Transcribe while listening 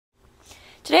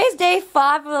Today's day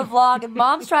 5 of the vlog, and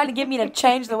Mom's trying to get me to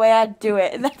change the way I do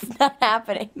it, and that's not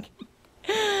happening.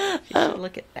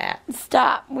 Look at that.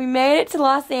 Stop. We made it to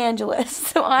Los Angeles,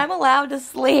 so I'm allowed to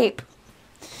sleep.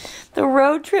 The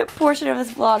road trip portion of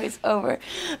this vlog is over.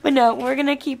 But no, we're going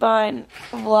to keep on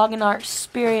vlogging our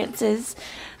experiences.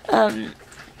 I'm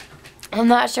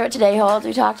not sure what today holds.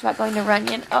 We talked about going to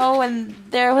Runyon. Oh, and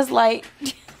there was light.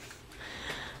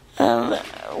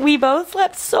 We both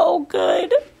slept so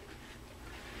good,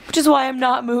 which is why I'm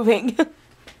not moving.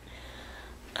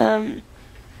 So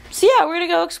yeah, we're gonna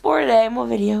go explore today, and we'll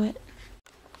video it.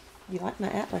 You like my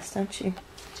atlas, don't you?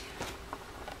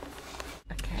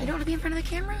 Okay. You don't want to be in front of the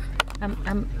camera?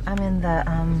 I'm in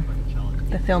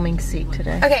the filming seat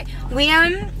today. Okay, we are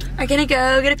gonna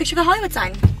go get a picture of the Hollywood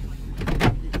sign.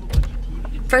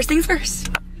 First things first.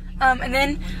 And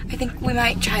then I think we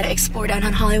might try to explore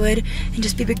downtown Hollywood and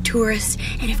just be big tourists.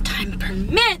 And if time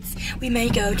permits, we may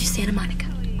go to Santa Monica.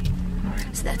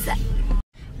 So that's that.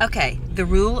 Okay, the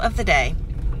rule of the day.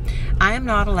 I am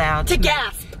not allowed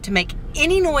to make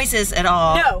any noises at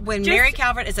all when Mary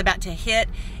Calvert is about to hit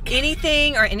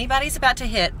anything or anybody's about to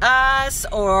hit us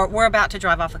or we're about to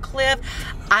drive off a cliff.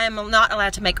 I am not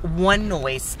allowed to make one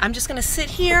noise. I'm just gonna sit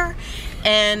here,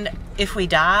 and if we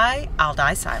die, I'll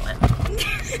die silent.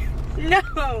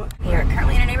 No. We are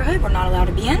currently in a neighborhood we're not allowed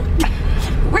to be in.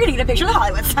 We're gonna get a picture of the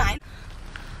Hollywood sign.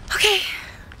 Okay,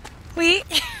 we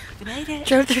made it.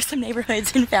 Drove through some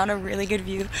neighborhoods and found a really good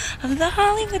view of the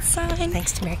Hollywood sign.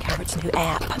 Thanks to Mary Calvert's new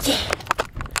app. Yeah.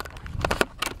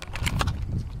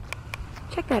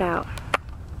 Check that out.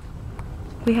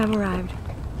 We have arrived.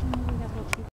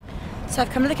 So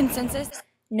I've come to the consensus.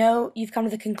 No, you've come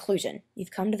to the conclusion.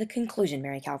 You've come to the conclusion,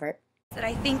 Mary Calvert. That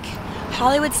I think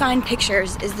Hollywood sign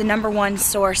pictures is the #1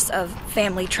 source of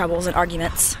family troubles and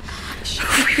arguments.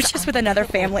 We were just with another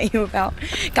family who got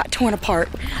torn apart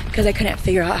because they couldn't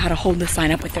figure out how to hold the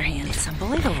sign up with their hands. It's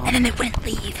unbelievable. And then they wouldn't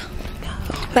leave.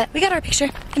 But we got our picture,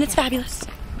 and it's fabulous.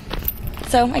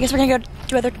 So I guess we're gonna go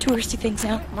do other touristy things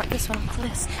now. Mark this one off the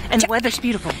list. And the weather's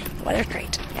beautiful. The weather's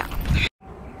great, yeah.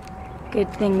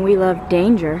 Good thing we love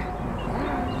danger.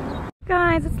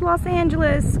 Guys, it's Los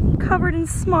Angeles, covered in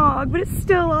smog, but it's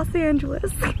still Los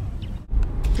Angeles.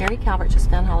 Mary Calvert just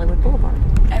found Hollywood Boulevard.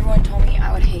 Everyone told me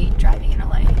I would hate driving in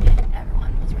LA, and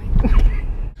everyone was right.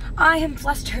 I am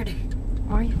flustered.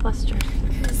 Why are you flustered?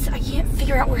 Because I can't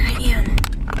figure out where I am.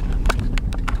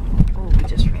 Oh, we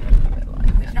just ran into the red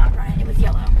light. We did not run, it was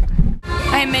yellow.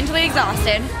 I am mentally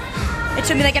exhausted. It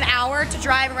took me like an hour to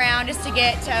drive around just to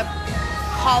get to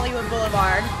Hollywood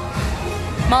Boulevard.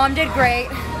 Mom did great.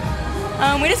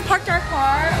 We just parked our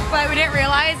car, but we didn't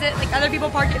realize that like other people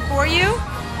parked it for you.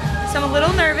 So I'm a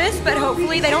little nervous, but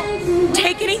hopefully they don't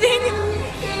take anything.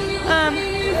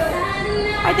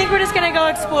 I think we're just gonna go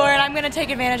explore, and I'm gonna take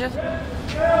advantage of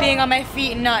being on my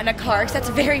feet and not in a car, because that's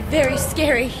very, very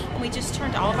scary. We just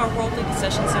turned all of our worldly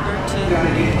possessions over to...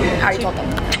 I already told them.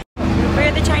 We're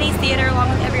at the Chinese Theater along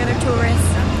with every other tourist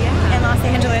in Los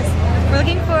Angeles. We're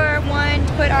looking for one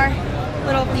to put our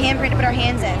little handprint to put our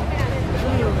hands in.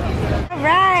 All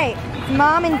right, it's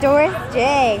Mom and Doris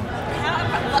J.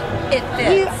 It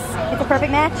fits. It's a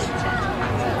perfect match.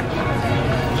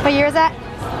 What year is that?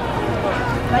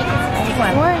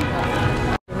 91.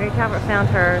 Mary Calvert found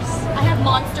hers. I have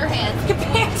monster hands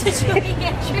compared to Julie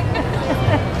Andrews.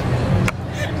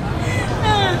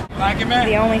 Like it, man.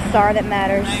 The only star that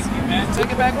matters. Thank you, man.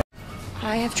 Take it back.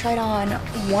 I have tried on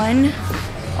one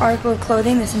article of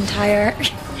clothing this entire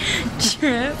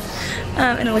trip,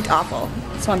 and it looked awful.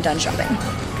 So I'm done shopping.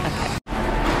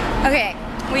 Okay,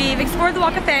 we've explored the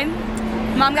Walk of Fame.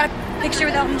 Mom got a picture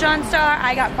with Elton John star.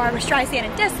 I got Barbara Streisand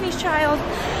and Destiny's Child.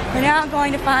 We're now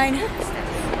going to find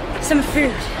some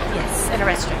food. Yes, in a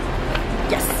restaurant.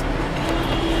 Yes.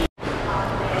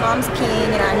 Mom's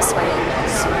peeing and I'm sweating.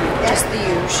 Just the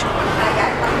usual.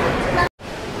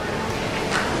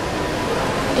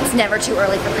 It's never too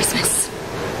early for Christmas.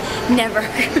 Never.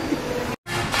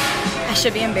 I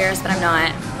should be embarrassed, but I'm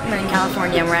not. We're in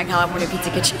California and we're at California Pizza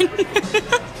Kitchen.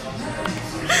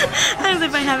 As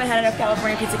if I haven't had enough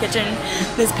California Pizza Kitchen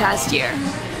this past year.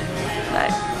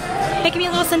 But making me a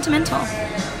little sentimental.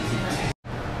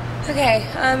 Okay,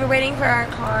 we're waiting for our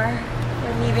car.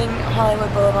 We're leaving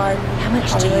Hollywood Boulevard. How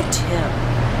much do you tip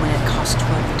when it costs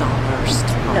 $12 to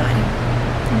ride?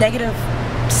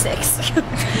 -6.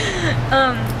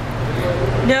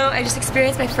 No, I just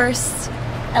experienced my first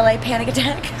LA panic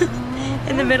attack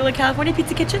in the middle of California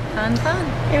Pizza Kitchen. Fun.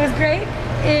 It was great.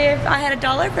 If I had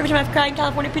 $1 for every time I've cried in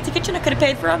California Pizza Kitchen, I could have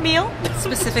paid for a meal.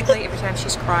 Specifically, every time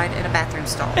she's cried in a bathroom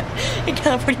stall. In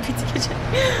California Pizza Kitchen.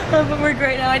 But we're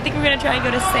great now. I think we're gonna try and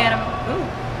go to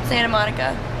Santa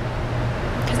Monica.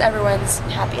 everyone's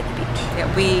happy at the beach. Yeah,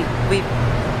 we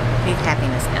need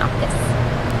happiness now. Yes.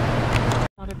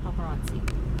 Paparazzi.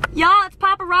 Y'all, it's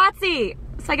paparazzi.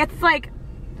 So I guess it's like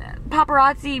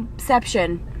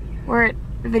paparazzi-ception. We're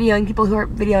videoing people who are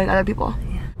videoing other people.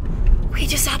 Yeah. We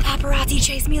just saw paparazzi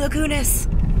chase Mila Kunis.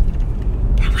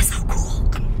 That was so cool.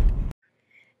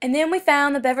 And then we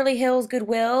found the Beverly Hills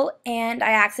Goodwill, and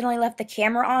I accidentally left the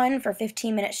camera on for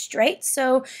 15 minutes straight.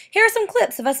 So here are some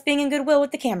clips of us being in Goodwill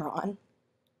with the camera on.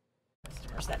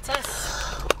 That's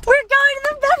us. We're going to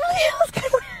the Beverly Hills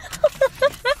Goodwill.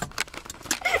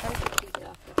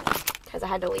 Because I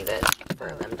had to leave it for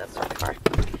them to start the car.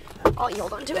 Oh, you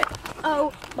hold on to it.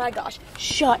 Oh my gosh.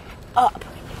 Shut up.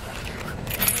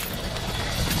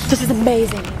 This is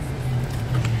amazing.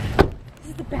 This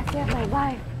is the best day of my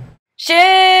life. Shoes!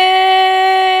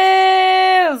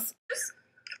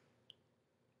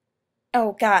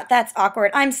 Oh god, that's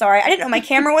awkward. I'm sorry. I didn't know my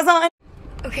camera was on.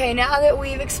 Okay, now that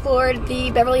we've explored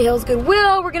the Beverly Hills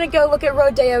Goodwill, we're gonna go look at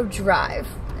Rodeo Drive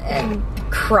and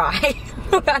cry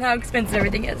about how expensive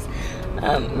everything is.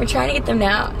 We're trying to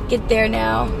get there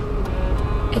now.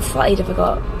 It's slightly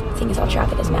difficult, seeing as all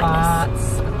traffic is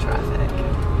madness. Lots of traffic.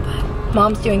 But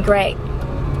Mom's doing great.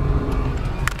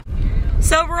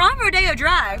 So we're on Rodeo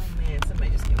Drive. Oh man,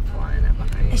 somebody just came flying up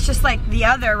behind me. It's just like the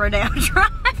other Rodeo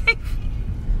Drive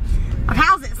of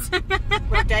houses.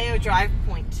 Rodeo Drive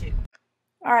Point 2.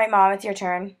 All right, Mom, it's your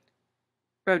turn.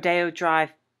 Rodeo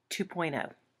Drive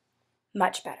 2.0.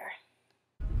 Much better.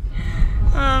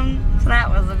 So that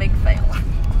was a big fail.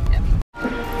 Yep.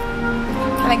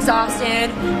 I'm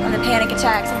exhausted from the panic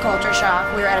attacks and culture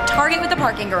shock. We were at a Target with a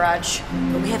parking garage.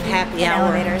 But we have happy And hour.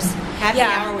 elevators. Happy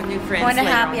hour with new friends. Going to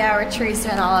later happy on. hour with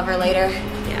Teresa and Oliver later.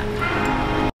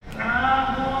 Yeah.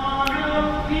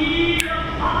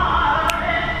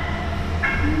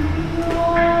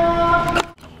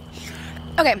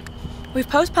 Okay, we've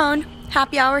postponed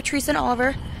happy hour with Teresa and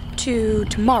Oliver to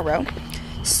tomorrow.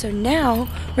 So now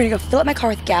we're gonna go fill up my car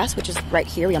with gas, which is right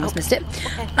here. We almost missed it.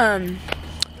 Okay.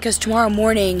 Because tomorrow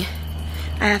morning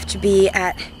I have to be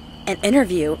at an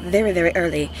interview very, very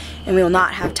early, and we will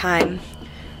not have time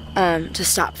to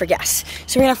stop for gas.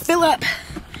 So we're gonna fill up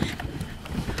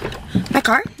my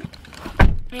car,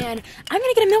 and I'm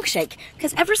gonna get a milkshake.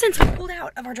 Because ever since we pulled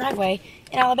out of our driveway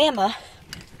in Alabama,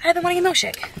 I've been wanting a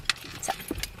milkshake. So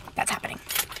that's happening.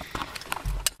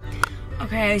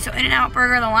 Okay, so In-N-Out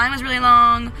Burger, the line was really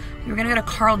long. We were gonna go to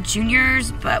Carl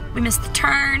Jr.'s, but we missed the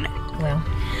turn. Well,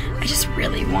 I just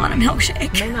really want a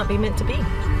milkshake. may not be meant to be.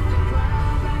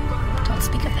 Don't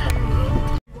speak of that.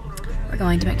 We're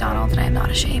going to McDonald's, and I am not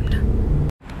ashamed.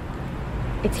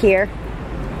 It's here.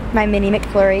 My mini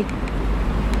McFlurry.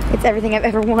 It's everything I've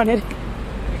ever wanted.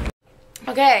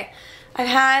 Okay, I've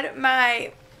had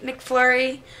my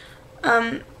McFlurry.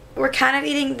 We're kind of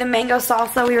eating the mango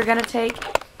salsa we were gonna take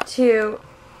to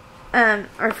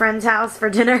our friend's house for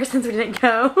dinner since we didn't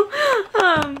go.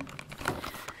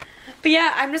 But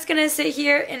yeah, I'm just gonna sit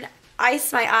here and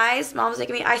ice my eyes. Mom's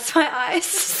making me ice my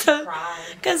eyes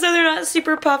because so they're not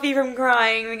super puffy from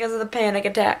crying because of the panic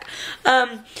attack.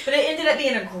 But it ended up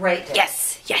being a great day.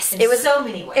 Yes, In it was so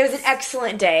many ways. It was an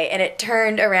excellent day, and it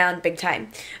turned around big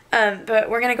time. But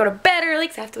we're gonna go to bed early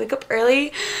because I have to wake up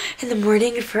early in the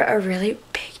morning for a really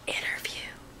big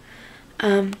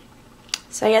interview.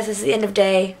 So I guess this is the end of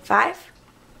day 5.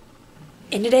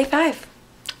 End of day 5.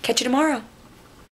 Catch you tomorrow.